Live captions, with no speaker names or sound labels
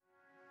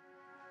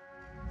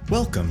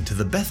Welcome to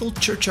the Bethel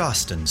Church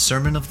Austin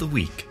Sermon of the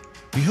Week.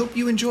 We hope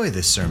you enjoy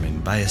this sermon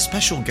by a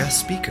special guest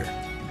speaker.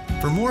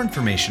 For more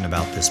information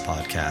about this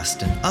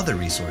podcast and other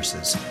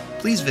resources,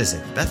 please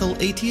visit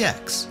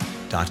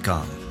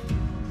bethelatx.com.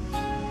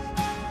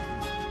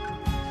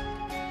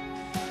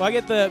 Well, I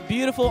get the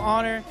beautiful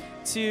honor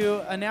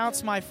to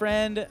announce my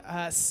friend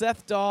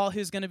Seth Dahl,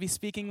 who's going to be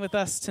speaking with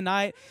us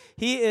tonight.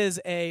 He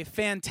is a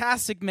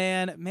fantastic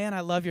man. Man, I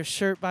love your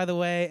shirt, by the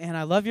way, and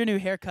I love your new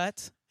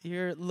haircut.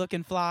 You're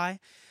looking fly.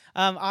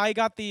 I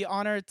got the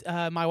honor,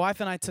 my wife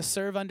and I, to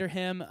serve under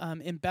him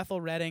in Bethel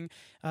Redding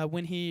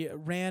when he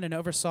ran and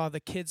oversaw the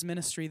kids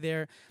ministry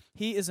there.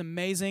 He is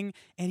amazing,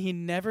 and he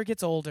never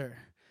gets older.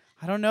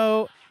 I don't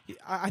know.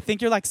 I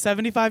think you're like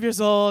 75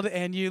 years old,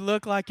 and you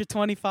look like you're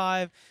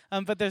 25.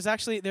 But there's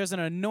an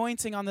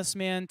anointing on this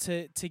man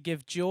to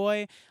give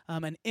joy,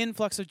 an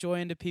influx of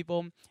joy into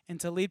people, and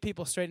to lead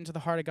people straight into the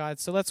heart of God.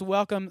 So let's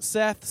welcome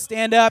Seth.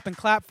 Stand up and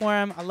clap for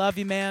him. I love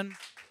you, man.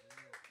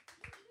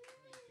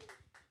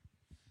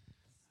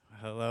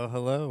 Hello,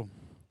 hello.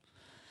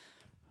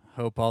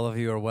 Hope all of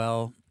you are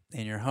well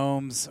in your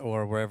homes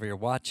or wherever you're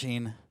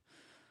watching.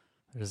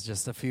 There's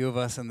just a few of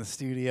us in the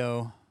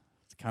studio.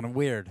 It's kind of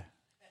weird.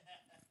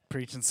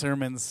 Preaching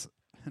sermons,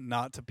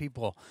 not to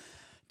people,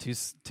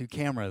 to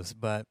cameras.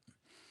 But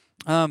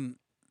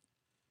America's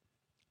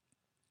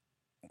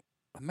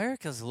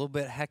a little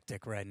bit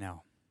hectic right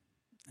now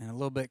and a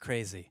little bit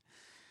crazy.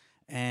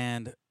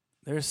 And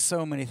there's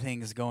so many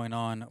things going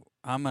on.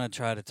 I'm going to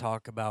try to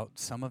talk about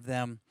some of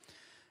them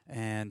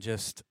and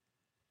just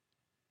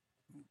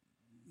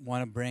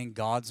want to bring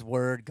God's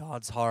word,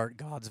 God's heart,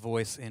 God's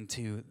voice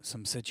into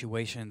some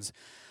situations.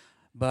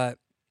 But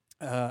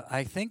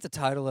I think the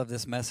title of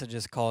this message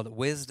is called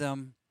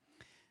Wisdom,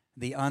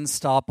 the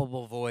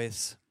Unstoppable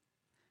Voice,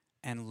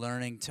 and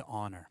Learning to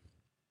Honor.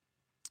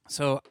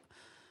 So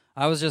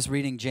I was just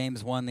reading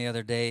James 1 the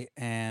other day,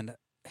 and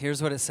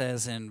here's what it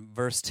says in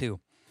verse 2.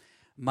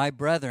 My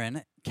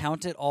brethren,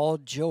 count it all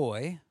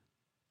joy.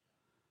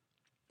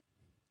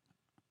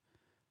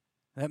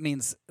 That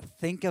means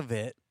think of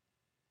it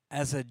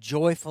as a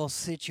joyful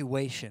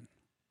situation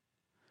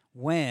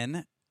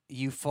when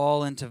you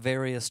fall into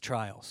various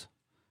trials.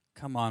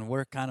 Come on,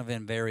 we're kind of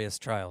in various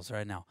trials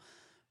right now.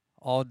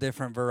 All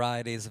different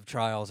varieties of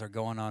trials are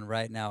going on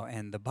right now,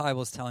 and the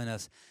Bible's telling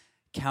us,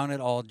 count it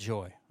all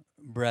joy,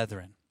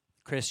 brethren,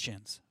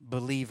 Christians,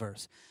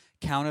 believers.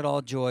 Count it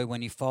all joy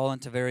when you fall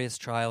into various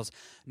trials,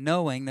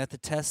 knowing that the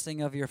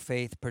testing of your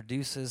faith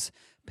produces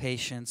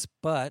patience,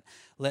 but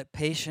let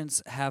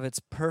patience have its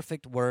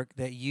perfect work,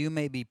 that you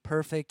may be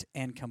perfect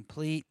and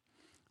complete,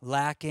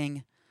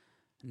 lacking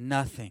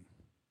nothing.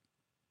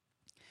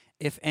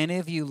 If any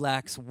of you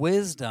lacks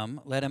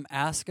wisdom, let him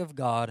ask of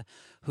God,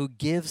 who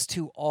gives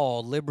to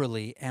all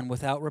liberally and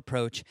without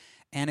reproach,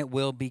 and it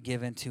will be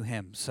given to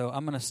him. So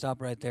I'm going to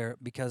stop right there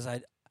because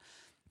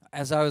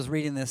as I was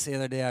reading this the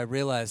other day, I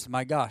realized,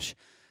 my gosh,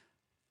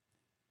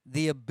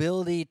 the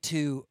ability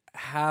to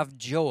have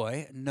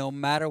joy no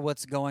matter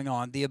what's going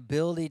on, the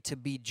ability to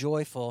be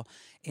joyful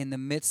in the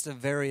midst of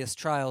various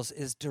trials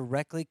is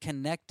directly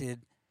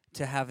connected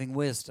to having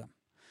wisdom.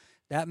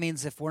 That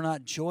means if we're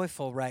not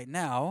joyful right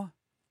now,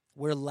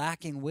 we're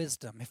lacking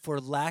wisdom. If we're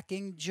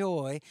lacking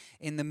joy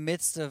in the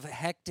midst of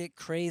hectic,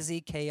 crazy,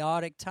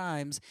 chaotic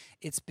times,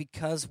 it's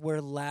because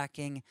we're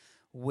lacking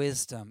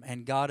wisdom.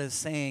 And God is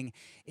saying,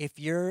 if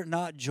you're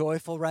not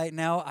joyful right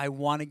now, I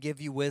want to give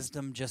you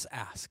wisdom, just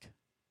ask.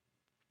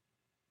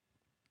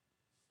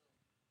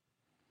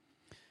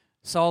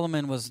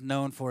 Solomon was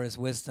known for his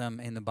wisdom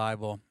in the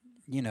Bible.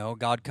 You know,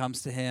 God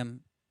comes to him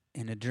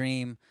in a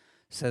dream,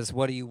 says,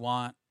 what do you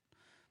want?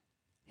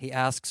 He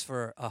asks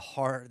for a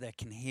heart that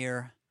can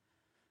hear.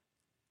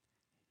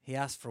 He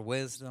asks for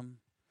wisdom.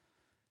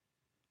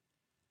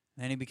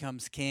 Then he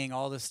becomes king.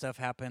 All this stuff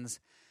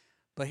happens.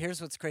 But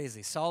here's what's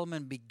crazy.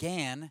 Solomon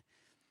began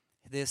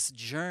this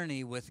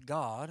journey with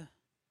God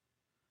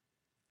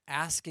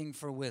asking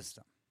for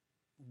wisdom,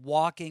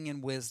 walking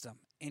in wisdom,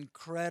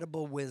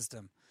 incredible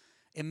wisdom.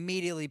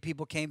 Immediately,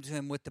 people came to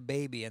him with the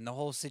baby and the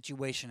whole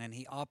situation, and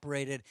he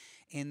operated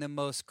in the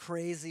most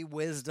crazy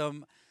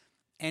wisdom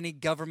any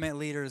government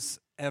leader's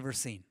ever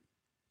seen.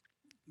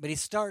 But he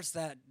starts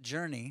that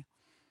journey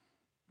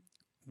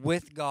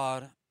with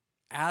God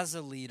as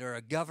a leader,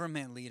 a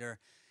government leader.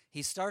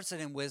 He starts it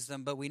in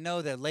wisdom, but we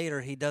know that later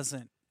he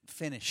doesn't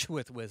finish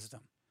with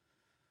wisdom.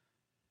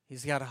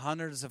 He's got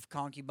hundreds of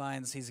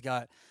concubines. He's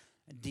got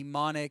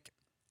demonic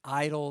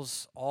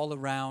idols all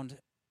around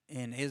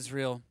in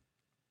Israel.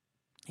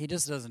 He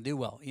just doesn't do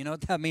well. You know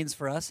what that means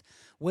for us?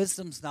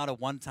 Wisdom's not a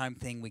one-time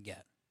thing we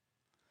get.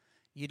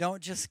 You don't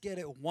just get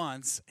it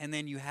once and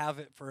then you have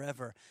it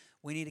forever.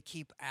 We need to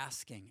keep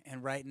asking.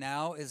 And right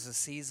now is a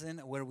season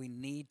where we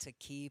need to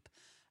keep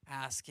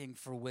asking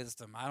for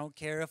wisdom. I don't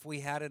care if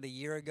we had it a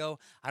year ago.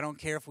 I don't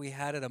care if we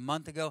had it a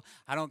month ago.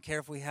 I don't care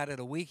if we had it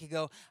a week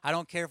ago. I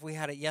don't care if we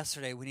had it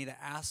yesterday. We need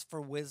to ask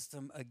for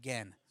wisdom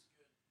again.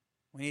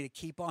 We need to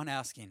keep on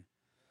asking.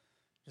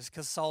 Just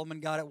because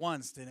Solomon got it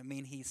once didn't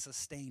mean he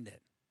sustained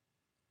it.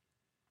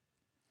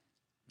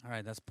 All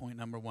right, that's point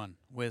number one,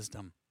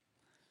 wisdom.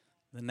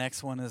 The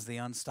next one is the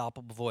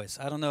unstoppable voice.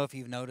 I don't know if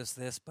you've noticed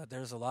this, but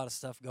there's a lot of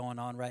stuff going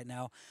on right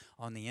now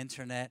on the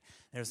internet.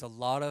 There's a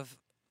lot of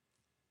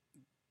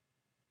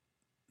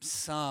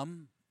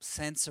some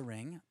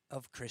censoring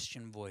of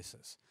Christian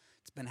voices.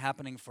 It's been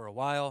happening for a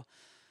while.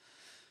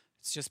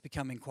 It's just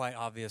becoming quite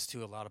obvious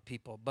to a lot of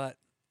people. But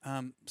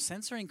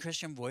censoring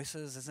Christian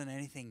voices isn't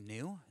anything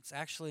new. It's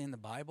actually in the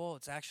Bible.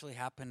 It's actually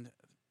happened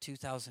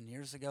 2,000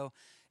 years ago.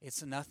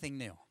 It's nothing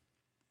new.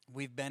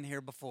 We've been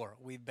here before.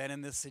 We've been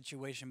in this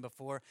situation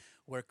before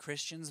where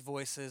Christians'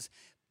 voices,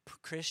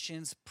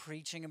 Christians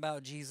preaching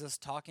about Jesus,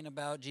 talking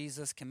about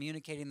Jesus,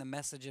 communicating the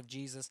message of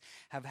Jesus,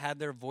 have had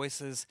their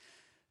voices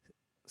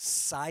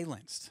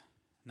silenced,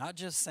 not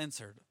just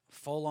censored,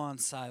 full-on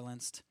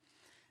silenced.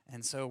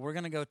 And so we're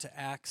going to go to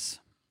Acts.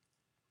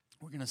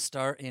 We're going to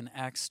start in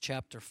Acts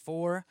chapter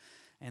 4,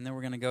 and then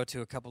we're going to go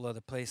to a couple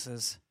other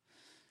places.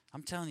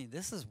 I'm telling you,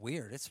 this is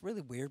weird. It's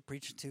really weird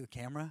preaching to a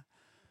camera.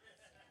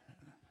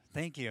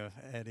 Thank you,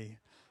 Eddie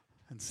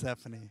and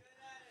Stephanie.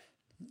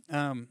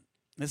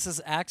 This is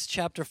Acts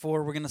chapter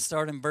 4. We're going to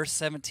start in verse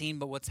 17,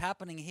 but what's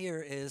happening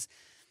here is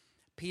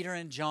Peter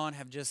and John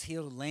have just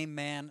healed a lame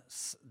man.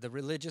 The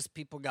religious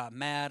people got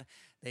mad.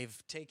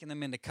 They've taken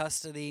them into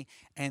custody,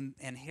 and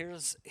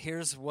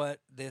here's what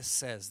this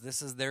says.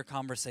 This is their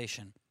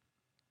conversation.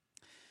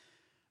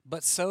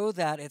 But so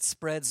that it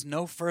spreads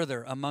no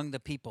further among the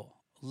people,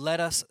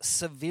 let us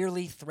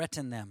severely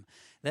threaten them,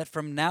 that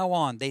from now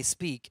on they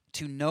speak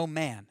to no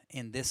man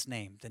in this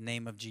name, the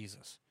name of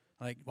Jesus.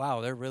 Like, wow,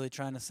 they're really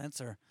trying to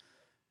censor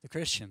the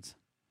Christians.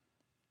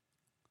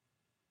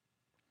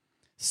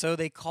 So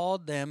they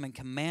called them and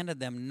commanded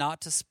them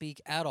not to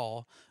speak at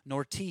all,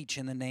 nor teach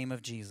in the name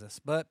of Jesus.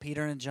 But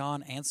Peter and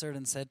John answered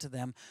and said to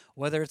them,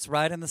 whether it's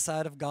right in the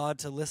sight of God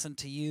to listen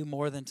to you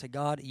more than to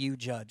God, you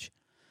judge.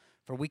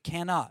 For we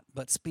cannot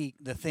but speak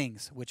the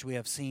things which we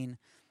have seen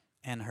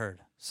and heard.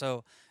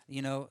 So,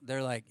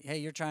 they're like, hey,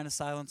 you're trying to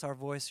silence our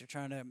voice. You're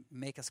trying to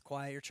make us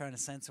quiet. You're trying to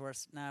censor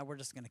us. Nah, we're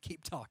just going to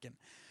keep talking.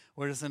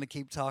 We're just going to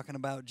keep talking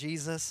about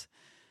Jesus.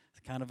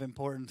 It's kind of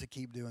important to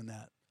keep doing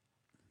that.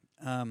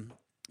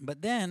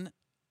 But then,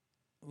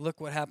 look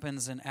what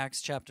happens in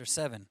Acts chapter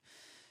 7.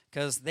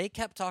 Because they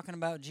kept talking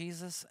about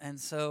Jesus, and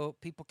so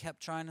people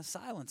kept trying to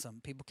silence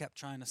them. People kept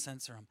trying to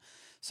censor them.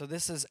 So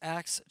this is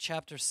Acts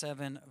chapter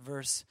 7,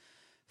 verse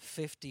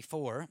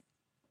 54.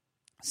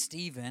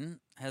 Stephen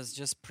has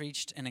just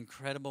preached an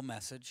incredible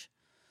message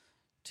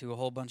to a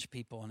whole bunch of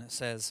people, and it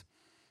says,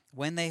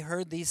 when they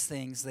heard these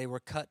things, they were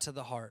cut to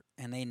the heart,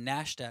 and they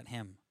gnashed at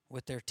him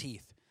with their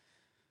teeth.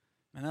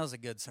 Man, that was a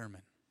good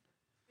sermon.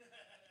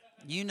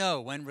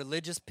 When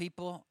religious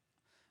people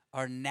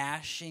are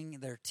gnashing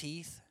their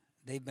teeth,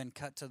 they've been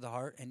cut to the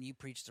heart, and you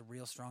preached a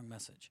real strong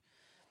message.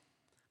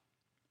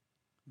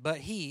 But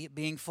he,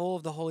 being full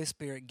of the Holy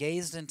Spirit,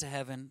 gazed into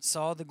heaven,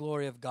 saw the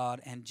glory of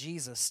God, and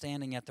Jesus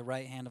standing at the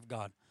right hand of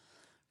God.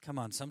 Come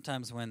on,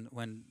 sometimes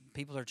when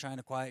people are trying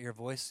to quiet your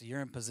voice,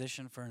 you're in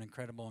position for an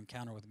incredible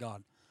encounter with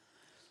God.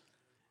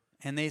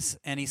 And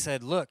he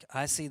said, look,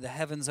 I see the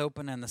heavens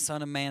open and the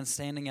Son of Man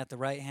standing at the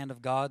right hand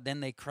of God. Then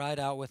they cried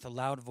out with a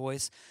loud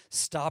voice,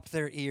 stopped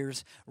their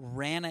ears,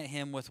 ran at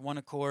him with one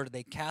accord.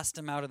 They cast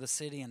him out of the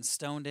city and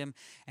stoned him.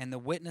 And the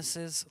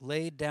witnesses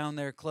laid down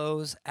their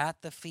clothes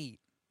at the feet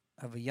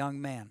of a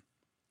young man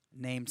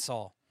named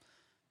Saul.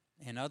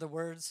 In other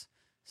words,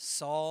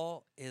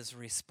 Saul is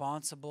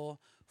responsible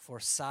for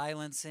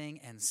silencing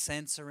and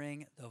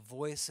censoring the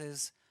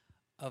voices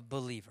of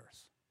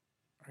believers.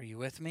 Are you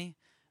with me?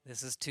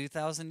 This is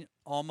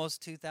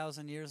almost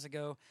 2,000 years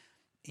ago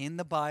in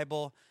the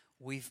Bible.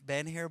 We've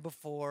been here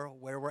before.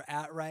 Where we're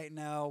at right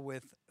now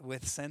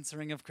with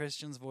censoring of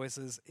Christians'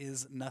 voices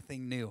is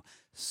nothing new.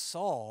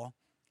 Saul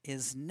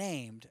is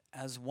named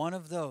as one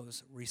of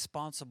those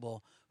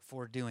responsible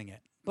for doing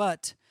it.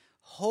 But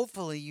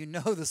hopefully you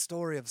know the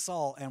story of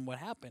Saul and what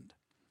happened.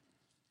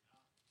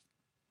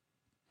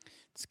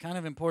 It's kind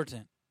of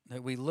important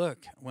that we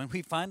look. When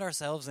we find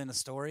ourselves in a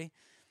story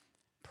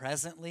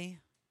presently,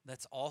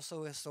 that's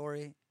also a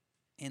story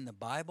in the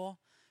Bible,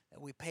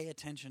 that we pay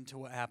attention to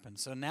what happened.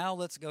 So now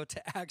let's go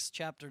to Acts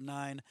chapter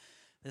 9.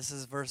 This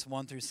is verse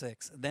 1 through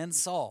 6. Then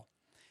Saul,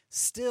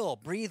 still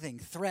breathing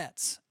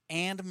threats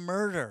and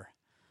murder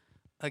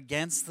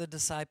against the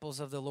disciples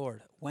of the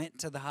Lord, went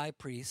to the high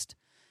priest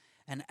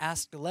and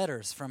asked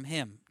letters from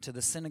him to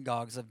the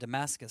synagogues of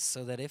Damascus,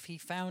 so that if he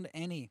found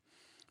any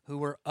who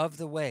were of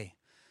the way,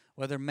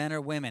 whether men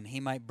or women, he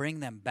might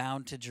bring them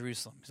bound to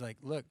Jerusalem. He's like,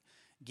 look,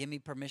 give me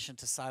permission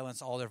to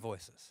silence all their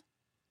voices.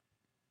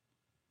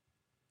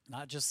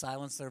 Not just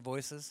silence their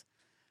voices,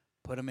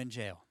 put them in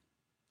jail.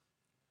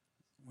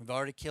 We've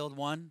already killed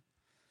one.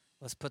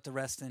 Let's put the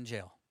rest in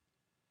jail.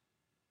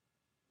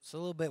 It's a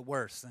little bit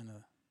worse than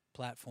a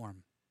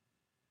platform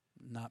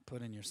not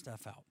putting your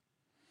stuff out.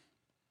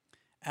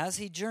 As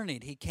he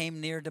journeyed, he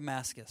came near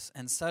Damascus,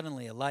 and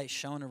suddenly a light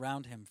shone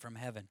around him from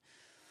heaven.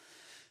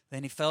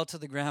 Then he fell to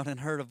the ground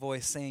and heard a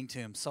voice saying to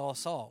him, Saul,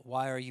 Saul,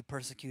 why are you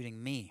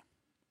persecuting me?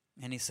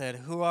 And he said,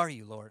 Who are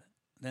you, Lord?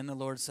 Then the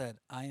Lord said,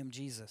 I am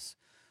Jesus,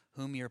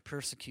 whom you're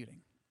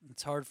persecuting.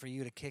 It's hard for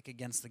you to kick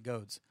against the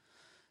goads.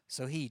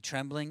 So he,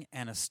 trembling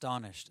and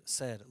astonished,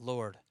 said,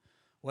 Lord,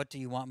 what do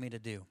you want me to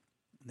do?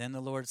 Then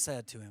the Lord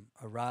said to him,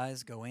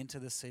 Arise, go into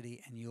the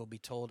city, and you will be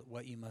told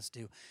what you must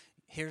do.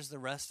 Here's the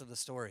rest of the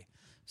story.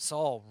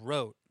 Saul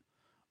wrote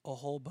a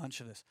whole bunch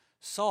of this.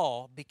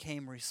 Saul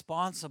became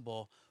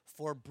responsible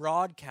for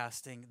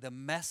broadcasting the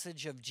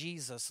message of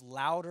Jesus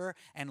louder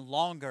and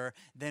longer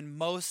than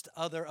most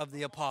other of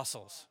the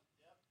apostles.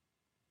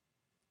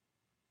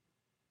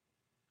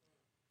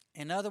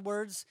 In other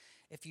words,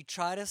 if you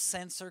try to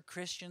censor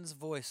Christians'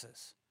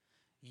 voices,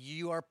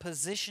 you are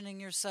positioning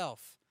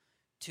yourself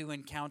to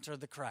encounter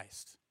the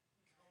Christ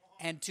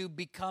and to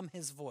become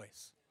his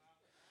voice.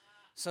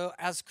 So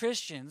as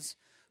Christians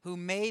who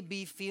may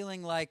be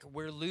feeling like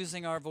we're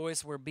losing our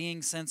voice, we're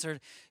being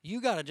censored,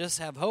 you got to just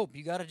have hope.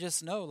 You got to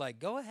just know, like,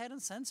 go ahead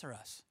and censor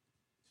us.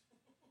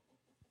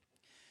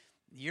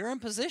 You're in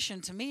position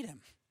to meet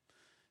him.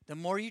 The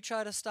more you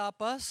try to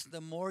stop us,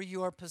 the more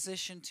you are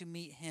positioned to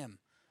meet him.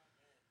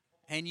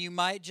 And you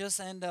might just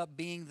end up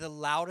being the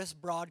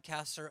loudest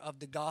broadcaster of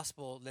the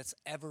gospel that's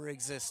ever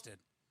existed.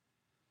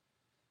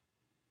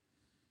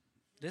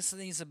 This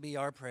needs to be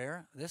our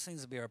prayer. This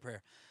needs to be our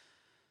prayer.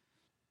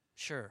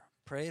 Sure,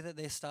 pray that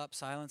they stop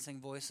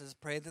silencing voices.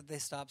 Pray that they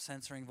stop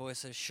censoring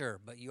voices. Sure,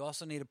 but you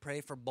also need to pray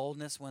for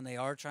boldness when they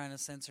are trying to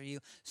censor you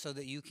so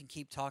that you can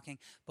keep talking.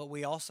 But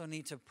we also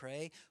need to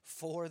pray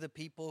for the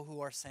people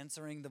who are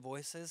censoring the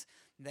voices,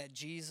 that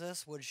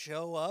Jesus would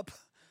show up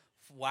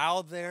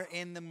while they're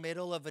in the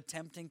middle of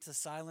attempting to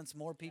silence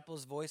more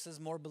people's voices,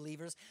 more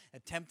believers,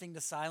 attempting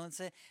to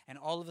silence it, and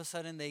all of a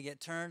sudden they get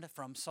turned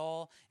from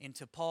Saul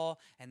into Paul,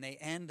 and they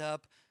end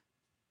up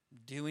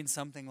doing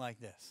something like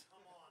this.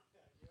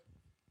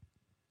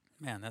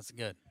 Man, that's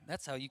good.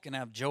 That's how you can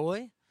have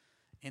joy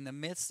in the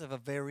midst of a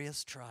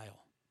various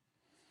trial.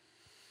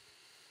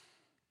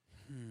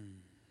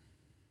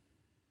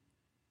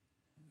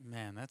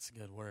 Man, that's a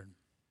good word.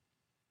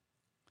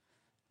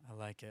 I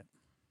like it.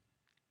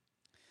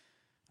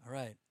 All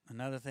right,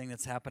 another thing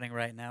that's happening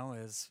right now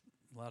is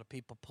a lot of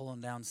people pulling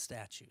down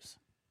statues.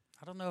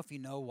 I don't know if you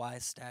know why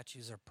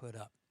statues are put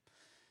up.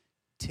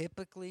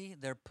 Typically,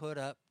 they're put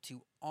up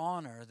to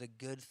honor the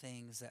good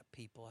things that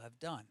people have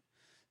done.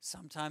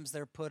 Sometimes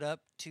they're put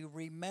up to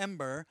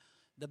remember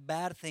the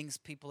bad things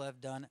people have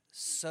done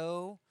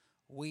so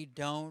we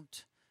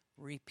don't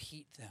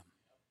repeat them.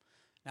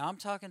 Now, I'm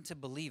talking to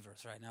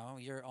believers right now.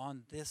 You're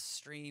on this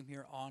stream.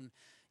 You're on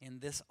in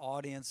this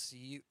audience.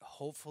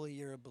 Hopefully,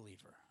 you're a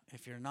believer.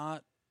 If you're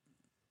not,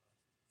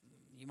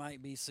 you might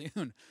be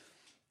soon.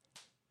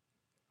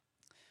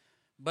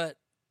 But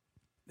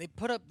they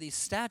put up these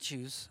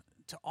statues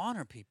to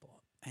honor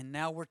people, and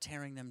now we're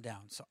tearing them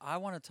down. So I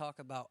want to talk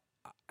about,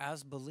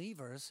 as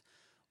believers,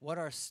 what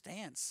our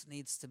stance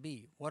needs to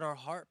be, what our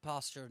heart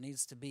posture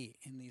needs to be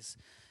in these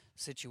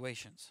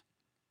situations.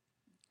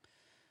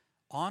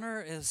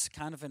 Honor is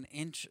kind of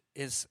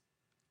is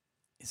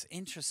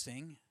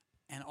interesting,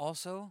 and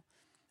also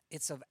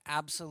it's of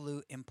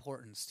absolute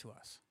importance to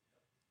us.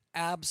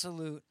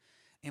 Absolute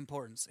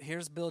importance.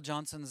 Here's Bill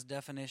Johnson's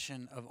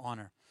definition of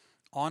honor.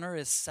 Honor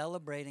is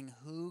celebrating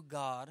who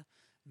God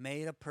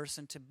made a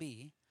person to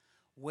be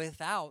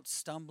without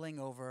stumbling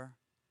over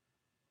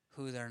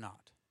who they're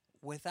not,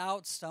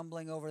 without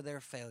stumbling over their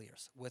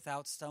failures,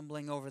 without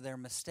stumbling over their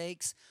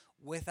mistakes,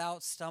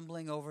 without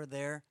stumbling over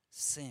their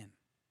sin.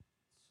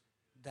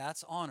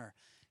 That's honor.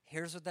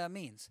 Here's what that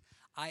means.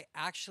 I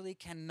actually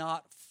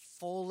cannot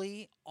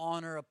fully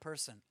honor a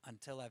person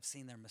until I've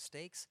seen their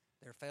mistakes,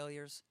 their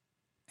failures,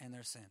 and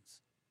their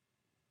sins.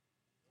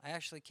 I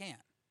actually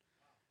can't.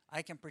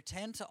 I can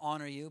pretend to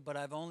honor you, but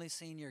I've only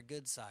seen your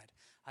good side.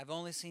 I've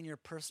only seen your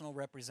personal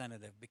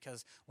representative,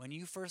 because when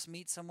you first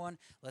meet someone,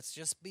 let's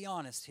just be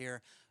honest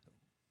here,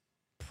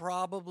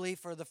 probably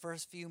for the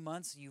first few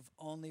months, you've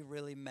only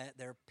really met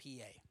their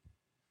PA.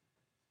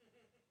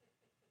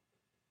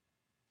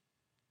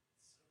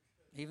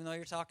 Even though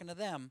you're talking to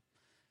them,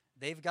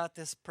 they've got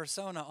this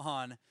persona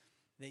on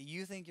that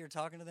you think you're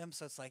talking to them,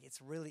 so it's like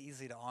it's really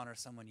easy to honor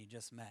someone you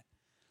just met.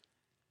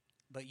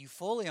 But you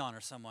fully honor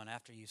someone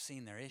after you've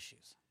seen their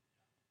issues.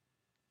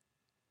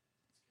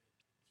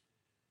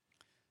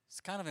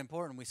 It's kind of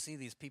important we see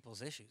these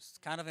people's issues. It's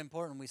kind of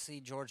important we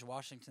see George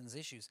Washington's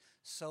issues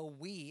so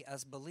we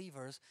as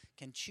believers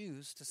can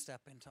choose to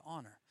step into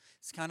honor.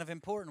 It's kind of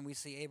important we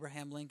see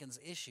Abraham Lincoln's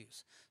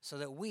issues so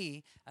that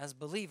we as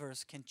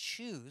believers can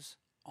choose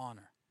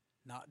honor,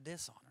 not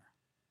dishonor.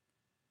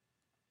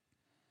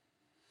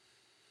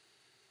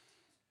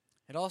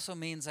 It also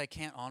means I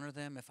can't honor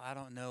them if I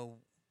don't know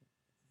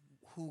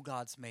who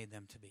God's made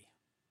them to be.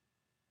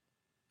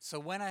 So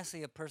when I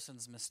see a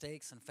person's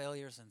mistakes and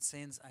failures and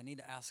sins, I need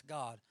to ask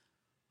God,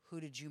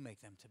 who did you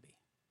make them to be?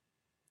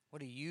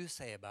 What do you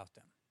say about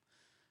them?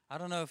 I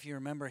don't know if you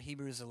remember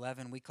Hebrews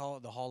 11. We call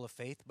it the Hall of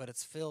Faith, but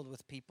it's filled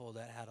with people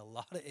that had a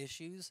lot of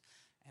issues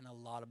and a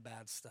lot of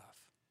bad stuff.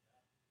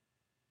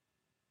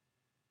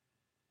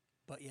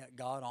 But yet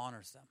God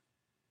honors them.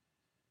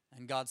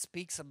 And God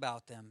speaks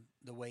about them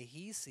the way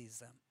He sees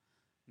them,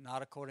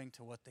 not according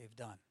to what they've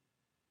done.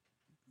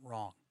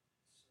 wrong.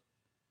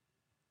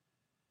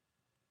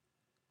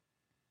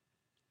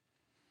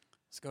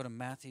 Let's go to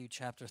Matthew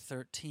chapter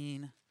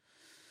 13.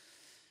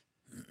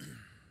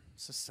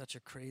 This is such a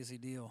crazy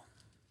deal.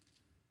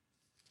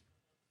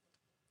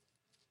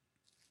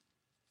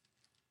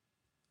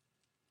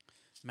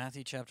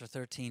 Matthew chapter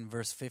 13,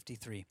 verse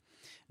 53.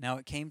 Now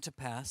it came to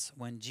pass,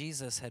 when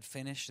Jesus had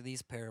finished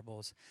these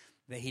parables,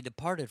 that he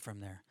departed from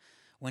there.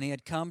 When he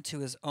had come to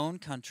his own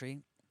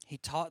country, he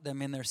taught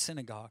them in their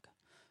synagogue,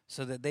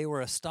 so that they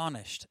were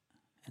astonished,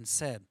 and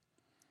said,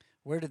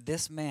 Where did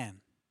this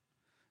man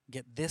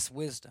get this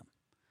wisdom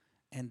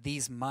and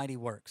these mighty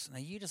works? Now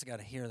you just got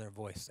to hear their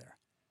voice there.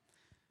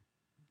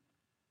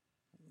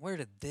 Where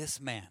did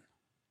this man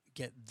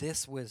get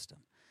this wisdom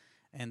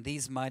and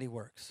these mighty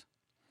works?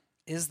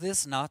 Is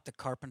this not the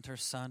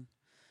carpenter's son?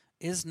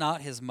 Is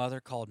not his mother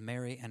called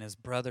Mary, and his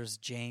brothers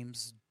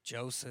James,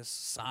 Joseph,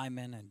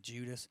 Simon, and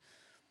Judas?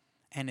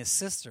 And his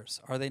sisters,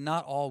 are they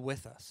not all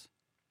with us?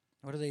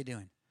 What are they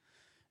doing?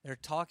 They're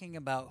talking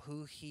about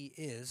who he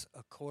is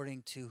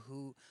according to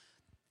who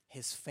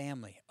his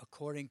family,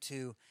 according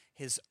to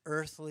his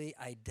earthly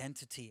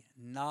identity,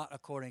 not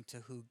according to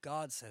who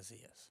God says he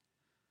is.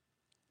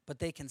 But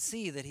they can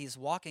see that he's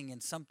walking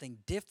in something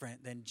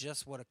different than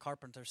just what a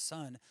carpenter's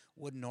son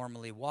would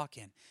normally walk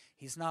in.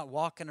 He's not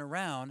walking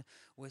around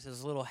with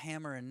his little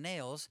hammer and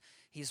nails.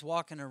 He's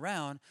walking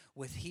around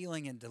with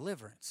healing and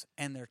deliverance.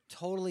 And they're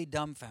totally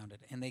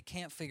dumbfounded, and they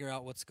can't figure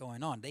out what's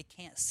going on. They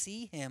can't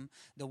see him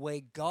the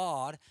way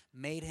God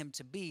made him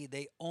to be.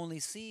 They only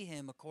see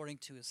him according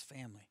to his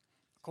family,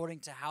 according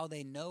to how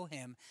they know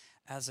him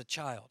as a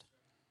child.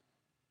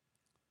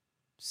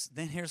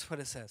 Then here's what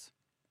it says.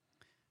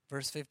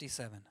 Verse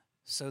 57,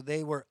 so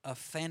they were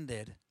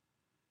offended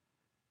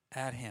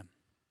at him.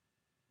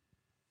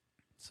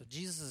 So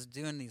Jesus is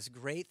doing these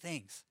great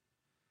things,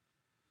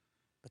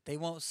 but they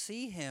won't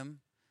see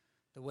him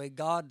the way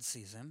God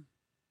sees him,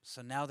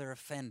 so now they're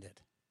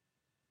offended.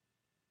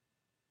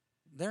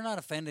 They're not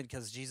offended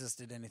because Jesus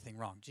did anything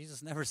wrong.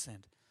 Jesus never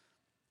sinned.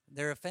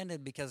 They're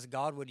offended because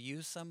God would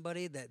use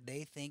somebody that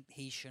they think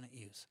he shouldn't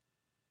use.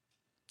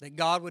 That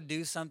God would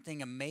do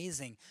something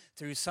amazing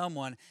through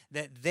someone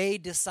that they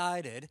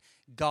decided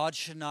God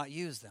should not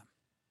use them.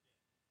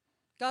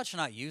 God should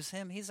not use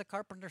him. He's a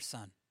carpenter's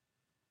son.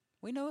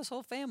 We know his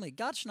whole family.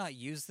 God should not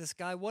use this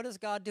guy. What is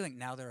God doing?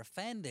 Now they're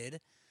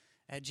offended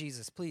at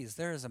Jesus. Please,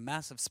 there is a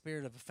massive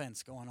spirit of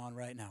offense going on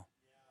right now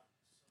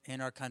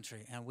in our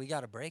country, and we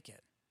got to break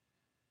it.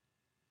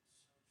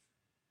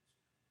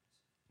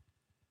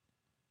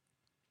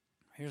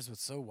 Here's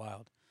what's so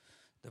wild.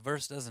 The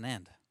verse doesn't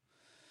end.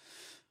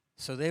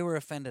 So they were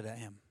offended at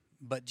him.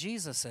 But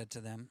Jesus said to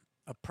them,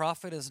 a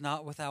prophet is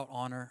not without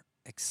honor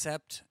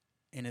except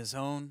in his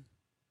own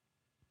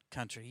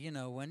country. You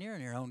know, when you're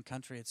in your own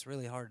country, it's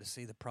really hard to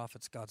see the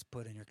prophets God's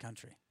put in your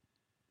country.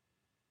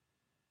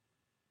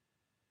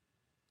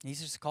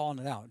 He's just calling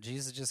it out.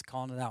 Jesus is just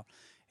calling it out.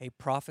 Hey,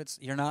 prophets,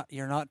 you're not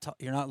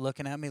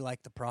looking at me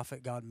like the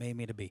prophet God made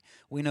me to be.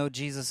 We know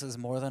Jesus is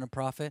more than a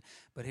prophet,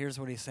 but here's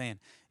what he's saying: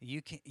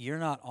 you're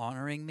not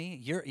honoring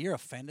me. You're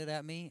offended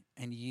at me,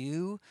 and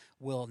you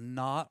will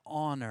not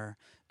honor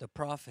the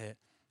prophet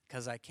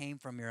because I came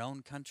from your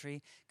own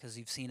country, because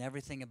you've seen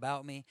everything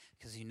about me,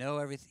 because you know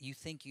everything. You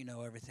think you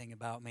know everything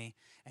about me,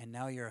 and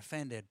now you're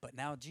offended. But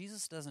now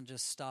Jesus doesn't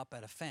just stop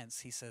at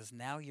offense. He says,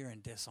 now you're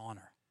in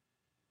dishonor.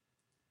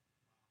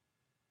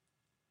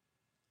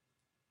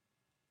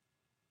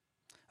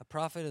 A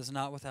prophet is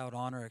not without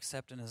honor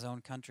except in his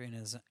own country and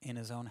in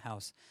his own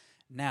house.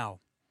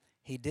 Now,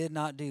 he did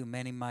not do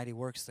many mighty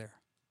works there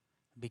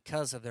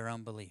because of their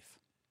unbelief.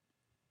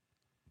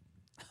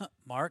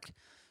 Mark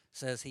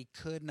says he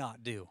could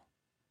not do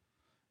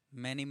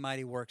many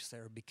mighty works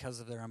there because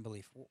of their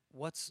unbelief.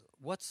 What?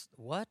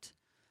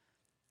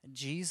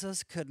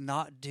 Jesus could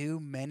not do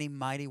many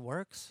mighty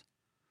works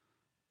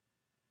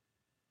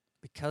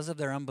because of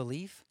their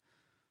unbelief?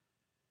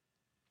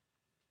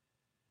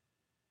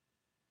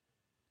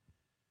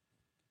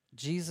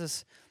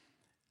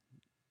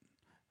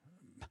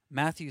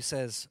 Matthew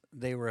says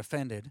they were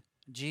offended.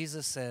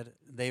 Jesus said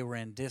they were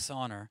in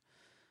dishonor.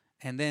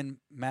 And then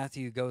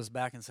Matthew goes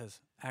back and says,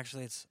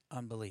 actually, it's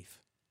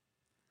unbelief.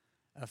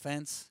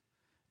 Offense,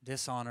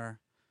 dishonor,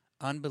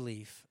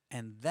 unbelief.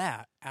 And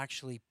that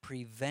actually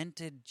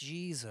prevented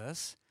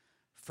Jesus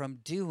from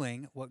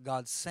doing what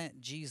God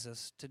sent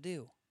Jesus to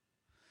do.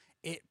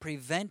 It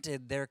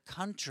prevented their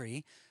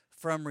country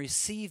from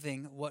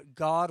receiving what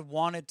God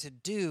wanted to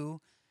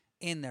do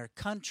in their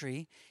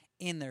country,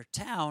 in their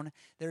town.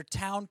 Their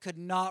town could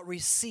not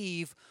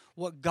receive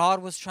what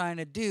God was trying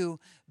to do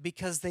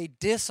because they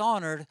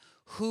dishonored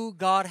who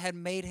God had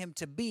made him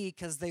to be,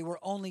 because they were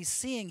only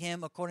seeing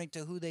him according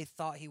to who they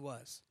thought he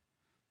was.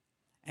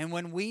 And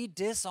when we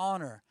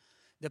dishonor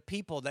the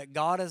people that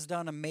God has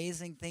done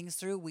amazing things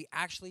through, we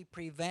actually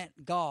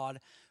prevent God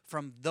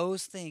from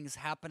those things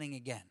happening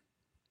again.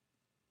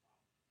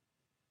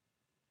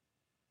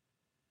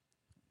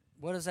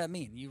 What does that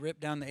mean? You rip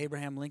down the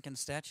Abraham Lincoln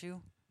statue,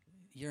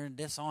 you're in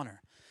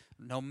dishonor.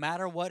 No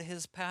matter what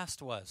his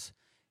past was,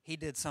 he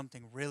did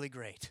something really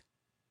great.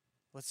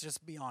 Let's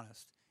just be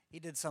honest. He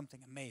did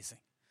something amazing.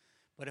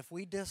 But if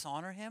we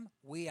dishonor him,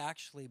 we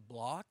actually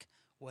block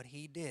what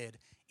he did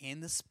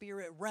in the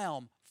spirit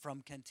realm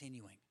from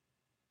continuing.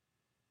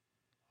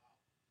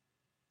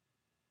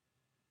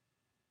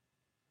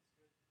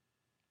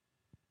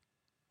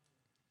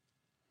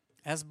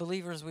 As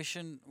believers, we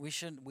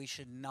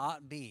should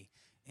not be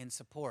in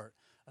support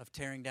of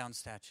tearing down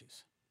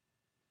statues.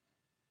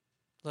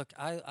 Look,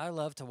 I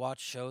love to watch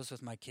shows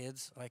with my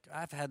kids. Like,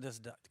 I've had this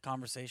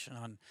conversation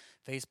on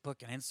Facebook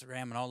and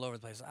Instagram and all over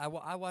the place.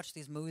 I watch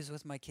these movies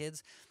with my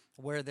kids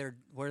where they're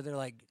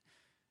like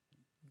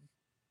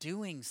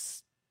doing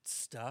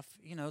stuff.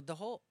 You know,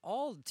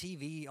 all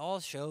TV, all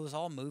shows,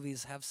 all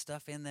movies have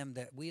stuff in them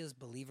that we as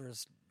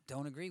believers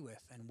don't agree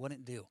with and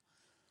wouldn't do.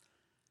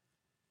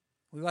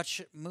 We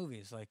watch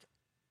movies, like,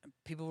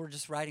 people were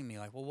just writing me,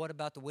 like, well, what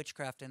about the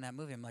witchcraft in that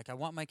movie? I'm like, I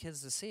want my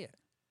kids to see it.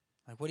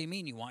 Like, what do you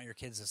mean you want your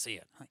kids to see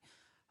it? Like,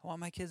 I want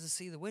my kids to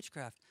see the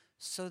witchcraft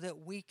so that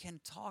we can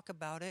talk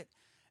about it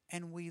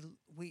and we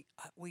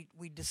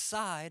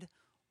decide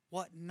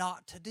what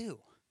not to do.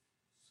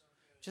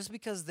 Just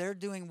because they're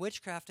doing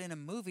witchcraft in a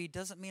movie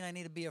doesn't mean I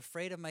need to be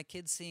afraid of my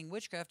kids seeing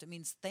witchcraft. It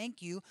means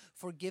thank you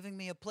for giving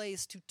me a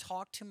place to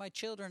talk to my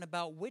children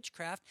about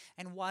witchcraft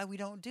and why we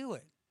don't do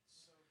it.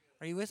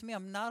 Are you with me?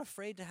 I'm not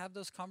afraid to have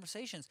those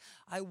conversations.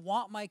 I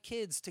want my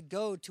kids to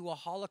go to a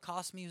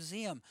Holocaust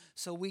museum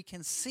so we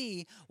can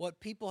see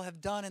what people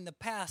have done in the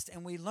past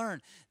and we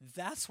learn.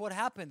 That's what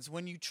happens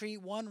when you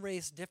treat one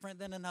race different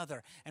than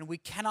another. And we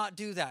cannot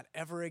do that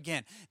ever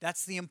again.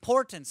 That's the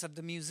importance of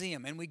the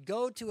museum. And we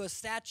go to a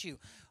statue.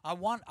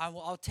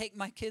 I'll take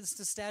my kids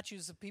to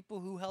statues of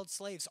people who held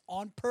slaves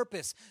on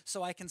purpose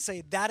so I can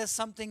say that is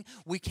something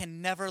we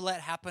can never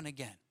let happen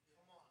again.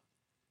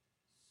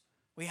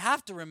 We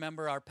have to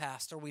remember our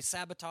past or we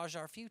sabotage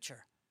our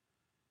future.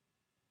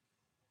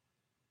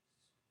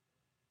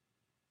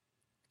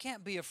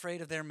 Can't be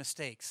afraid of their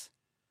mistakes.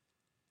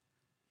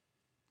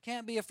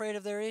 Can't be afraid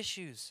of their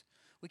issues.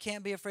 We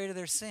can't be afraid of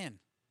their sin.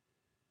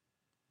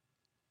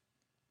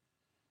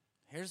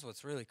 Here's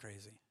what's really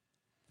crazy.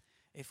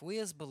 If we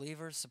as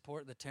believers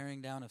support the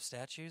tearing down of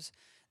statues,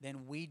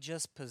 then we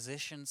just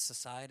position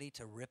society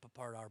to rip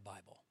apart our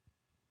Bible.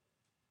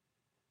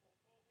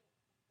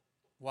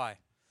 Why?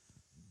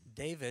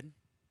 David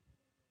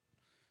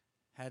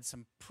had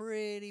some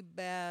pretty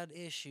bad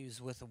issues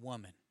with a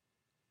woman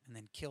and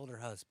then killed her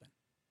husband.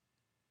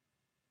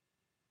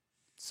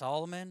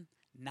 Solomon,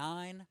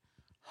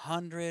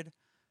 900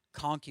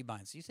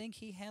 concubines. You think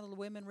he handled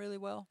women really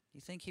well?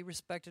 You think he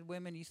respected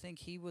women? You think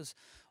he was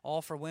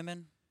all for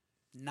women?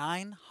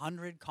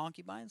 900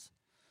 concubines?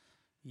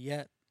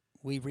 Yet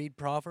we read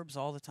Proverbs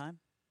all the time.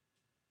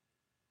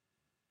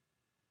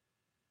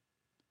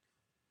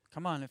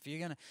 Come on,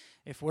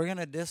 if we're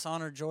gonna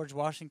dishonor George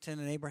Washington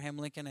and Abraham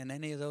Lincoln and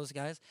any of those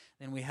guys,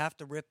 then we have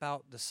to rip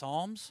out the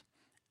Psalms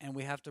and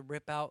we have to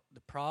rip out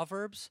the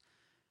Proverbs.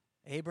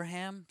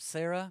 Abraham,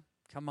 Sarah,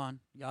 come on,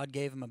 God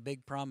gave him a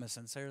big promise,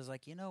 and Sarah's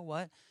like, you know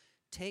what?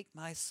 Take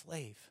my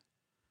slave,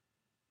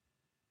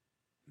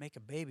 make a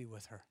baby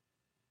with her.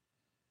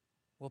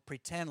 We'll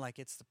pretend like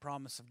it's the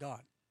promise of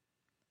God.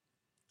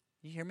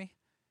 You hear me?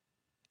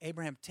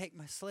 Abraham, take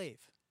my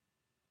slave.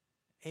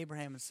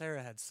 Abraham and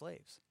Sarah had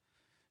slaves.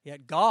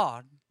 Yet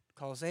God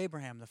calls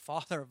Abraham the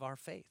father of our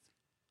faith.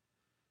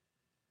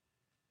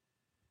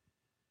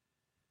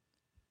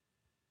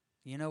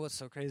 You know what's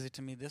so crazy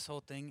to me? This whole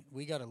thing,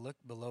 we got to look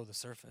below the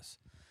surface.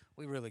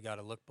 We really got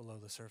to look below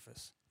the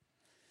surface.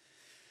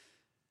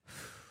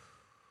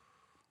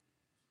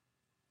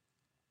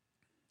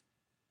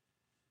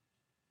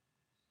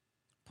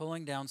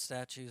 Pulling down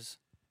statues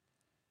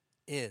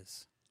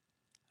is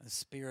a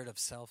spirit of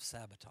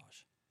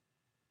self-sabotage,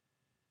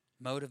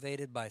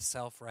 motivated by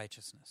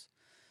self-righteousness.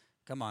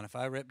 Come on, if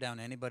I rip down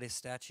anybody's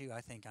statue,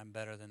 I think I'm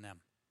better than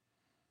them.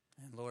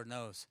 And Lord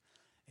knows,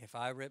 if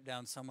I rip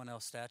down someone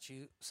else's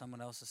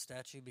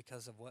statue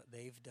because of what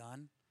they've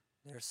done,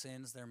 their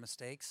sins, their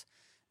mistakes,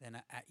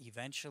 then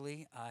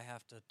eventually I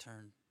have to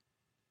turn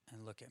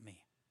and look at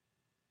me.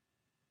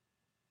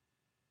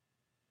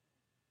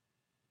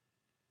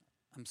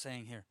 I'm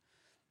saying here,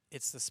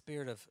 it's the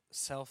spirit of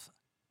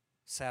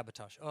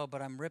self-sabotage. Oh,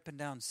 but I'm ripping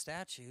down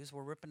statues.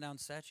 We're ripping down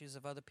statues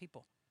of other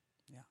people.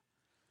 Yeah.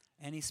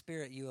 Any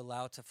spirit you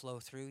allow to flow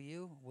through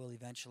you will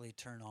eventually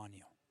turn on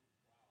you.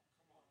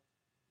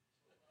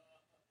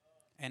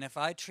 And if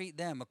I treat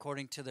them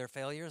according to their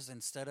failures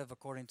instead of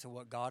according to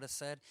what God has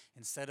said,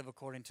 instead of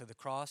according to the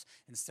cross,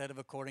 instead of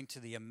according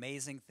to the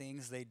amazing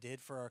things they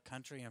did for our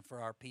country and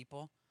for our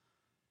people,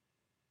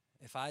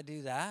 if I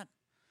do that,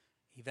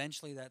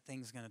 eventually that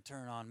thing's going to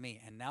turn on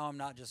me. And now I'm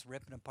not just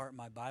ripping apart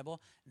my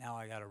Bible, now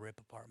I got to rip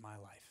apart my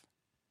life.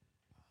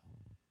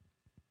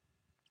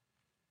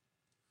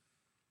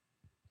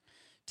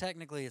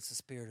 Technically, it's a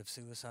spirit of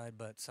suicide,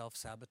 but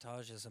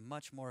self-sabotage is a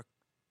much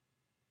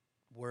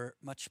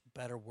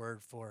better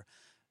word for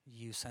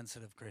you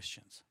sensitive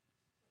Christians.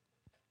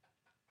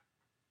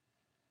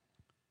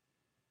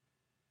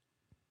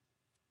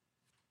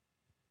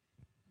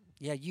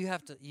 Yeah, you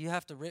have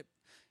to rip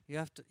You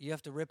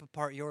have to rip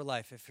apart your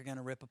life if you're going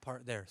to rip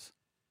apart theirs.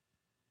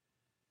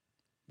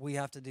 We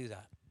have to do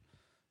that.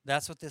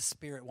 That's what this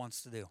Spirit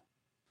wants to do.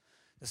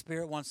 The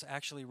Spirit wants to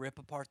actually rip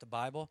apart the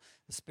Bible.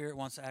 The Spirit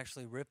wants to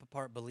actually rip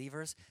apart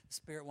believers. The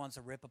Spirit wants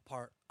to rip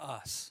apart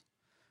us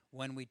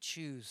when we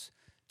choose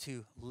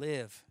to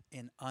live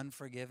in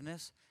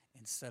unforgiveness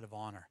instead of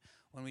honor.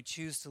 When we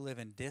choose to live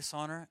in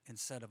dishonor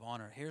instead of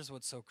honor. Here's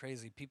what's so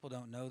crazy. People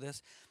don't know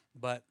this,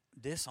 but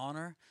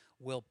dishonor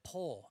will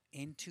pull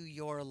into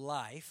your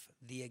life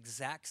the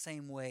exact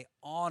same way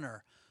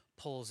honor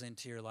pulls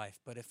into your life.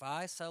 But if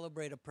I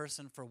celebrate a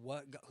person for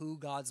who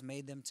God's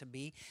made them to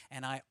be,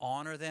 and I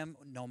honor them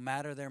no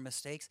matter their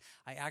mistakes,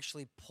 I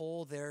actually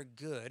pull their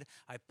good,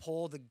 I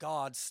pull the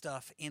God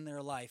stuff in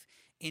their life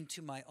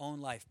into my own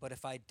life. But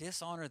if I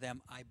dishonor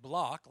them, I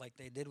block, like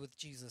they did with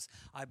Jesus,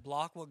 I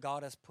block what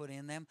God has put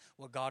in them,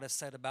 what God has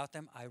said about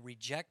them. I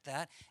reject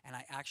that, and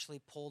I actually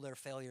pull their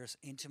failures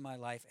into my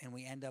life, and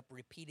we end up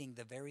repeating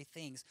the very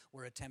things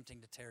we're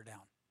attempting to tear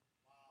down.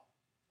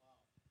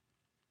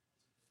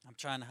 I'm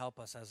trying to help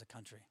us as a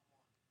country.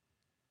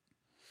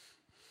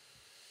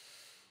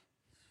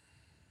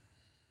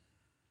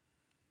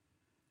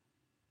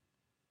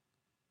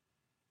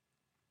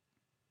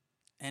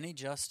 Any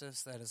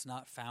justice that is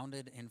not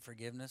founded in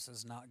forgiveness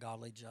is not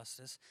godly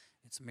justice.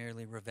 It's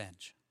merely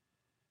revenge.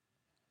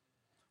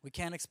 We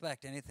can't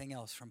expect anything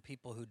else from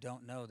people who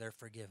don't know they're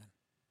forgiven.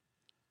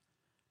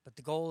 But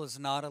the goal is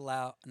not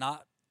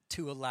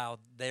to allow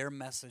their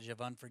message of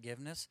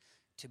unforgiveness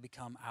to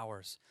become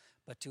ours,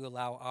 but to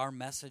allow our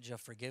message of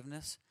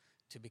forgiveness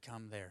to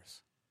become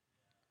theirs.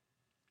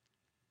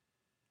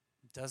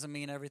 It doesn't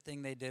mean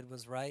everything they did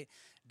was right.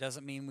 It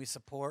doesn't mean we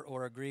support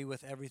or agree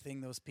with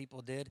everything those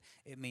people did.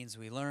 It means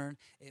we learn.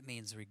 It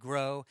means we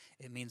grow.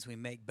 It means we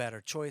make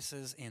better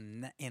choices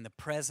in the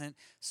present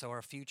so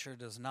our future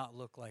does not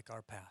look like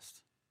our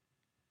past.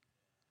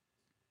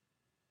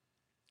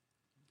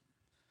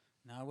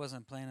 Now, I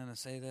wasn't planning to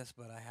say this,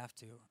 but I have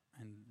to.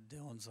 And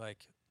Dylan's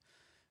like,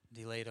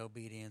 delayed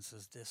obedience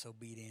is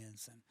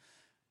disobedience, and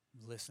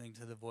listening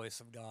to the voice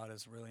of God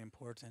is really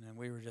important. And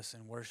we were just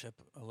in worship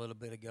a little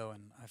bit ago,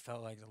 and I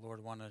felt like the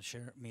Lord wanted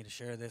me to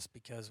share this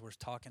because we're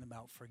talking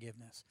about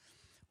forgiveness.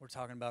 We're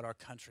talking about our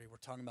country. We're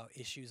talking about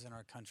issues in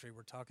our country.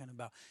 We're talking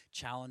about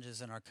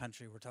challenges in our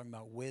country. We're talking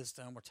about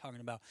wisdom. We're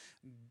talking about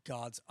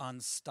God's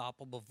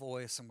unstoppable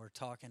voice, and we're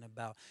talking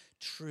about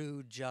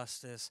true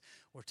justice.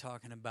 We're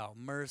talking about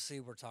mercy.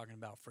 We're talking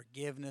about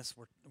forgiveness.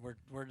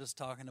 We're just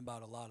talking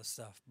about a lot of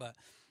stuff. But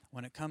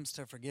when it comes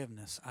to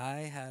forgiveness,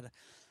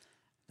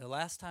 the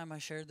last time I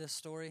shared this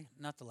story,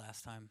 not the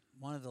last time,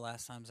 one of the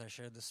last times I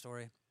shared this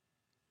story,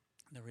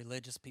 the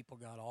religious people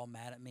got all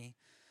mad at me,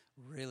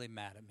 really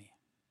mad at me.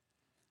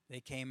 They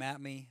came at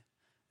me.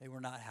 They were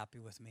not happy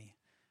with me.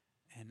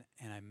 And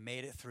I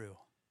made it through.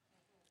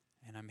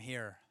 And I'm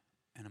here.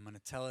 And I'm going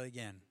to tell it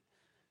again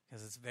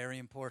because it's very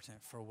important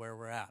for where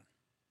we're at.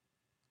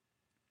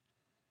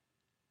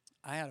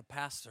 I had a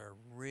pastor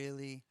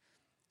really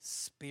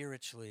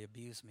spiritually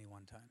abuse me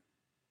one time.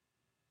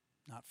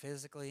 Not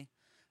physically,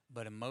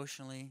 but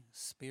emotionally,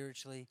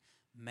 spiritually,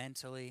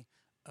 mentally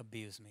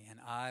abuse me. And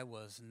I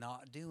was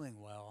not doing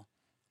well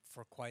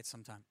for quite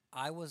some time.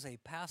 I was a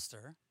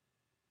pastor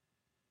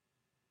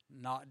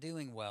not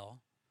doing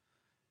well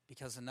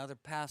because another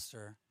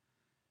pastor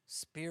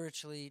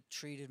spiritually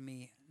treated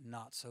me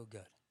not so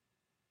good.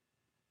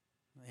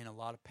 In a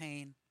lot of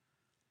pain,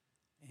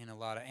 in a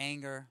lot of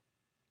anger,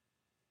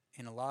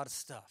 in a lot of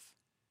stuff.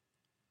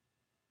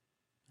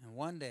 And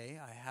one day,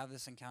 I have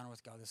this encounter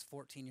with God. This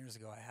 14 years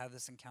ago, I have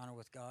this encounter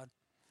with God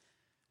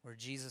where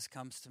Jesus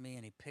comes to me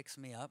and he picks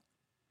me up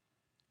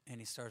and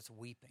he starts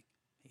weeping.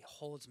 He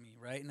holds me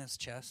right in his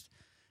chest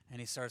and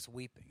he starts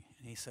weeping.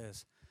 And he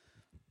says,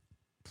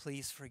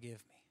 "Please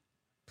forgive me.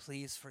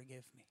 Please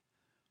forgive me.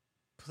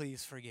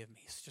 Please forgive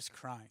me." He's just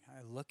crying.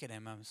 I look at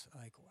him. I'm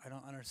like, I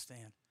don't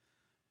understand.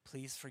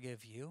 Please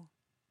forgive you?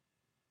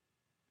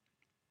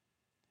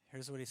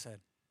 Here's what he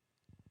said.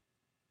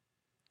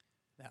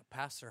 That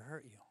pastor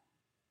hurt you.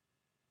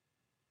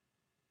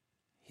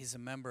 He's a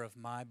member of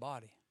my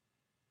body.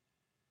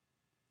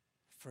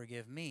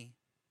 Forgive me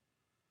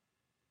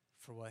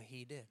for what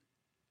he did.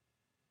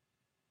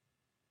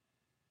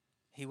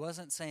 He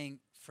wasn't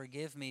saying,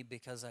 forgive me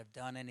because I've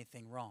done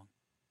anything wrong.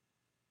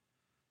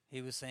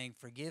 He was saying,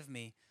 forgive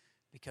me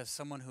because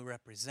someone who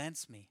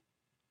represents me,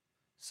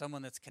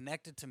 someone that's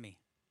connected to me,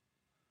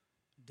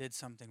 did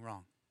something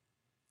wrong.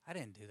 I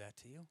didn't do that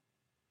to you,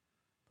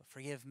 but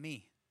forgive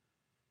me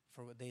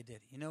for what they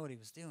did. You know what he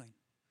was doing?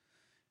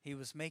 He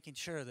was making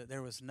sure that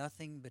there was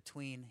nothing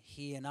between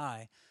he and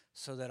I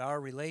so that our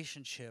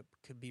relationship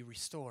could be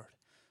restored,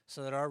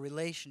 so that our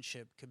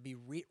relationship could be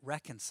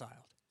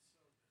reconciled.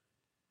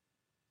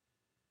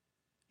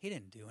 He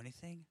didn't do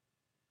anything,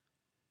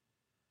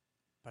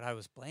 but I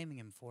was blaming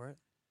him for it.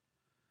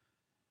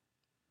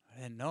 I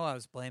didn't know I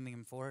was blaming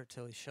him for it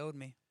till he showed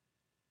me.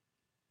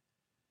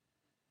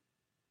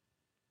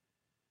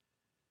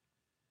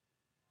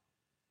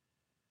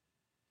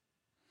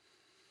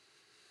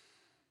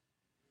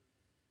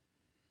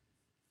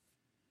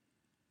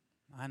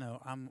 I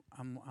know I'm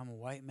a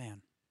white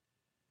man,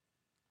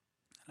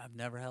 and I've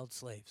never held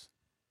slaves.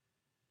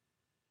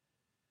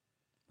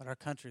 But our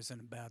country's in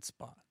a bad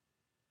spot.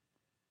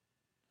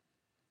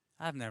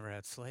 I've never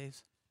had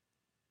slaves.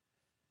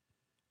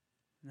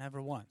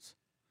 Never once.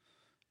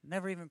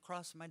 Never even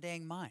crossed my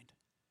dang mind.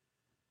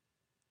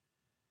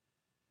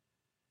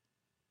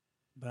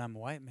 But I'm a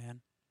white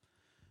man,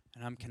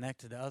 and I'm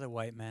connected to other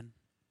white men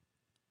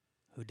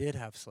who did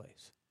have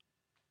slaves.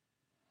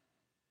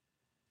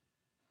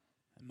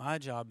 And my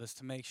job is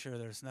to make sure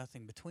there's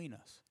nothing between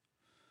us.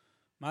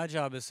 My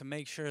job is to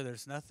make sure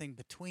there's nothing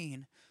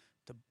between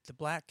the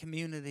black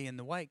community and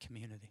the white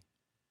community.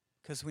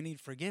 Because we need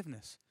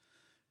forgiveness.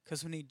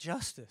 Because we need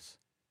justice.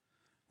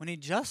 We need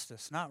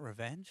justice, not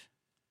revenge.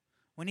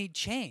 We need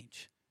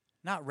change,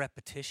 not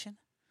repetition.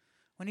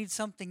 We need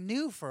something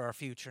new for our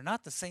future,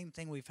 not the same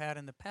thing we've had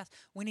in the past.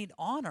 We need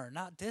honor,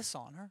 not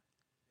dishonor.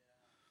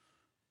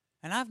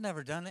 And I've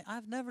never done it.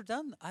 I've never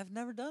done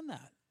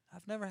that.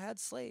 I've never had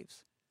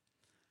slaves.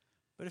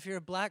 But if you're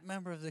a black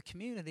member of the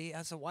community,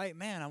 as a white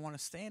man, I want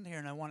to stand here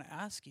and I want to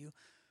ask you,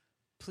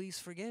 please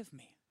forgive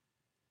me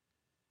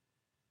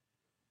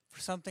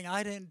for something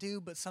I didn't do,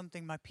 but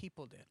something my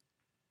people did.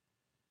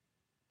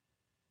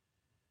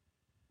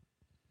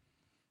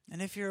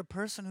 And if you're a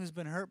person who's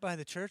been hurt by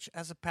the church,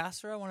 as a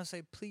pastor, I want to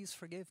say, please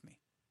forgive me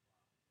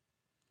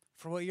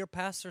for what your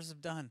pastors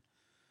have done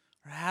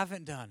or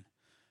haven't done,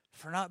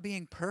 for not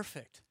being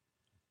perfect.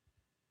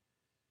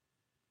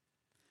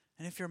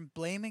 And if you're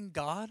blaming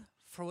God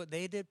for what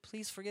they did,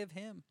 please forgive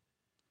him.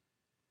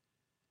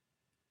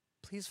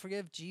 Please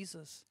forgive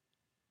Jesus.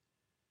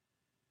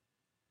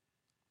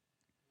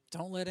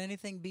 Don't let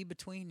anything be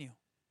between you.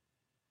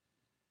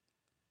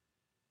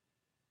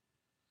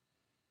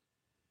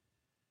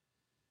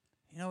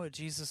 You know what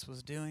Jesus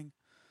was doing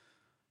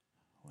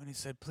when he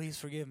said, please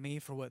forgive me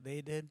for what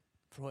they did,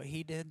 for what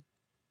he did?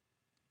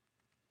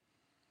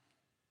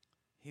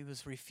 He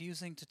was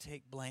refusing to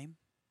take blame,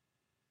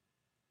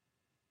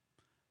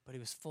 but he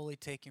was fully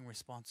taking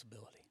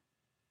responsibility.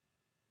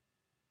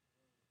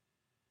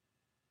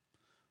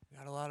 We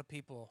got a lot of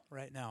people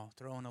right now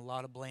throwing a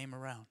lot of blame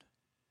around.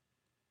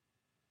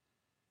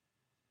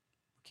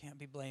 We can't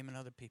be blaming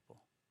other people.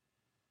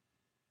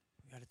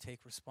 We got to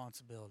take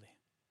responsibility.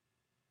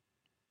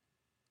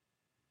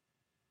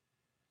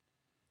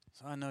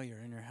 So I know you're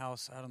in your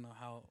house. I don't know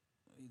how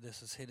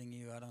this is hitting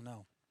you. I don't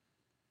know.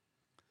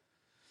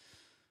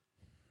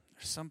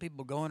 There's some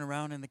people going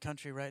around in the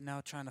country right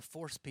now trying to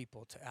force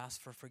people to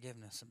ask for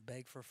forgiveness and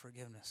beg for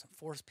forgiveness and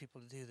force people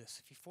to do this.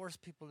 If you force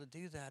people to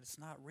do that, it's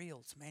not real.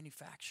 It's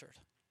manufactured.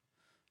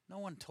 No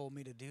one told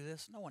me to do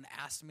this. No one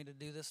asked me to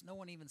do this. No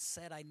one even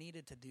said I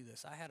needed to do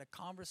this. I had a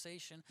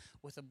conversation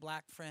with a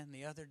black friend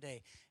the other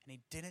day, and he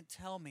didn't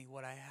tell me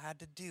what I had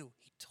to do.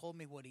 He told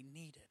me what he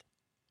needed.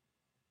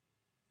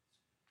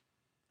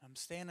 I'm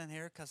standing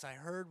here because I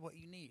heard what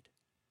you need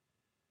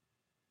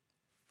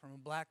from a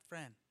black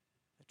friend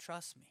that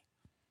trusts me.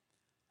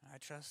 And I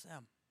trust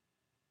them.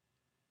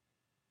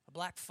 A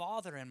black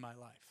father in my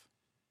life.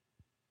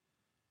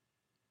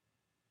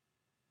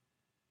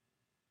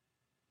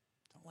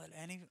 Don't let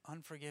any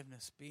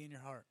unforgiveness be in your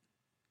heart.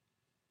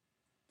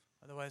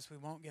 Otherwise, we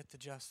won't get the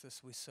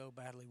justice we so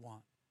badly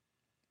want.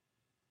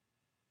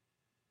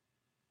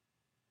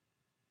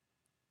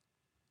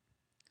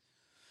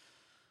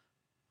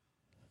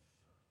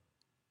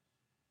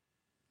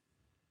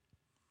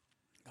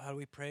 God,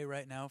 we pray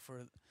right now for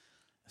a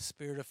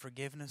spirit of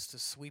forgiveness to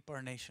sweep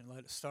our nation. Let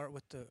it start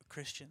with the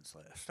Christians.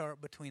 Let it start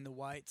between the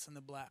whites and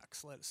the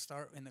blacks. Let it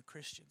start in the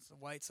Christians, the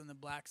whites and the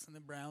blacks and the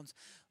browns.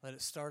 Let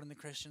it start in the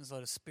Christians.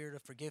 Let a spirit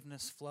of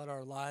forgiveness flood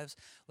our lives.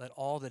 Let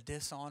all the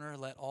dishonor,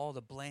 let all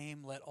the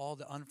blame, let all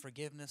the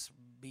unforgiveness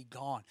be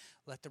gone.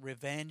 Let the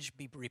revenge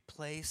be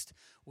replaced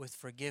with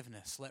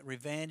forgiveness. Let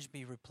revenge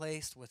be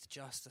replaced with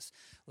justice.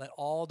 Let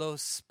all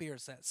those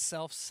spirits, that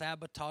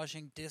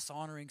self-sabotaging,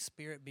 dishonoring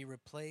spirit, be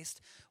replaced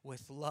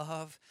with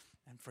love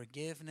and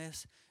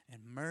forgiveness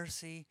and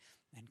mercy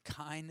and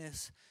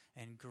kindness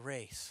and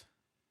grace,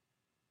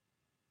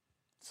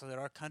 so that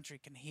our country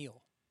can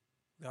heal.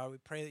 God, we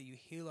pray that you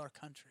heal our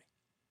country.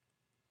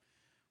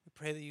 We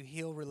pray that you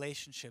heal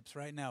relationships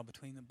right now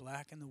between the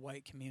black and the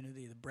white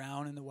community, the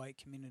brown and the white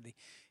community.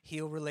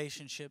 Heal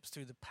relationships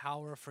through the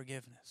power of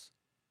forgiveness.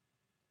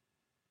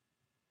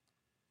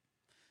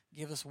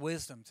 Give us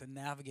wisdom to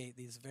navigate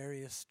these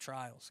various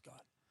trials,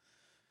 God.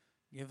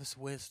 Give us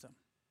wisdom.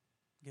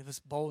 Give us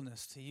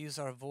boldness to use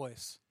our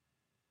voice.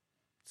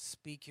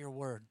 Speak your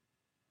word.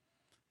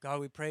 God,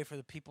 we pray for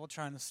the people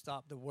trying to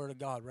stop the word of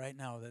God right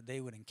now, that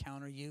they would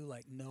encounter you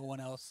like no one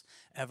else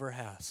ever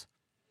has.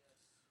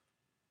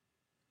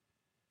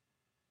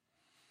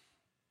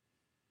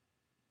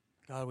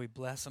 God, we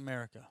bless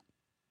America.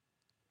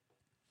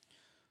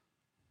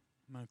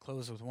 I'm going to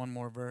close with one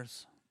more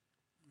verse.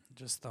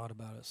 Just thought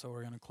about it, so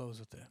we're going to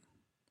close with it.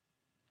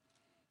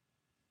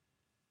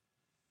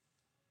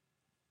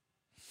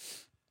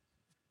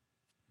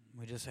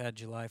 We just had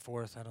July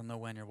 4th. I don't know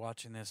when you're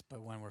watching this,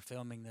 but when we're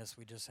filming this,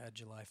 we just had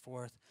July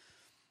 4th.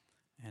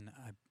 And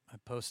I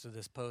posted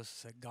this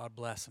post that said, God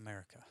bless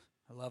America.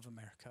 I love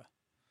America.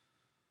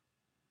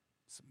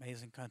 It's an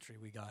amazing country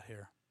we got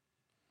here.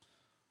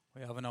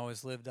 We haven't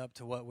always lived up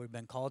to what we've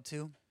been called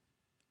to,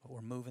 but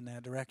we're moving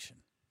that direction.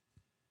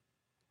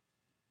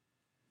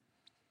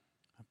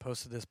 I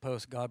posted this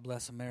post, God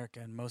bless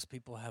America, and most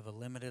people have a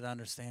limited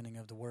understanding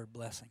of the word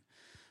blessing.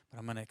 But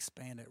I'm going to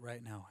expand it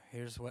right now.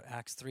 Here's what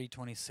Acts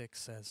 3:26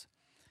 says.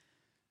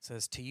 It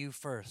says, to you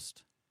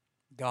first,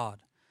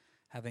 God,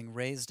 having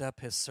raised up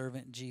his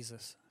servant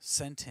Jesus,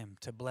 sent him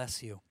to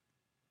bless you.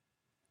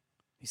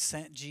 He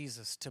sent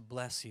Jesus to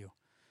bless you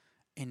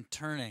in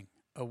turning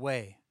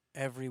away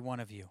every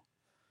one of you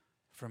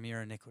from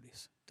your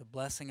iniquities. The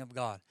blessing of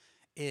God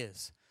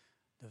is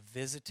the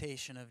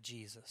visitation of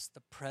Jesus,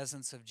 the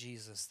presence of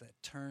Jesus that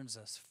turns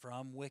us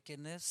from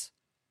wickedness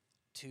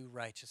to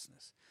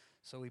righteousness.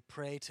 So we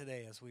pray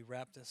today as we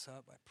wrap this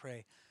up, I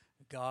pray,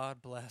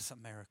 God bless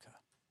America.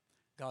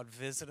 God,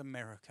 visit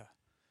America.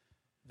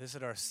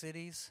 Visit our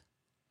cities,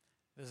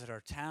 visit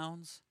our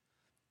towns,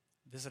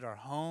 visit our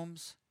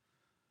homes,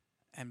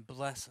 and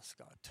bless us,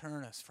 God.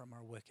 Turn us from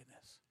our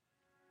wickedness.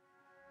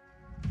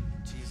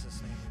 In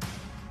Jesus' name we pray.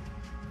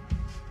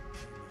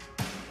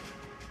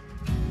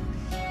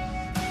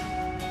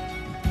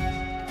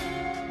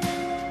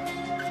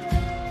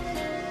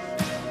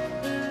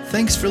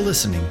 Thanks for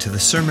listening to the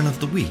Sermon of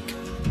the Week.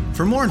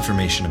 For more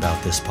information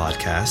about this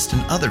podcast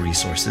and other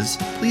resources,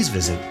 please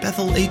visit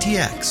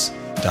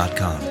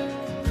bethelatx.com.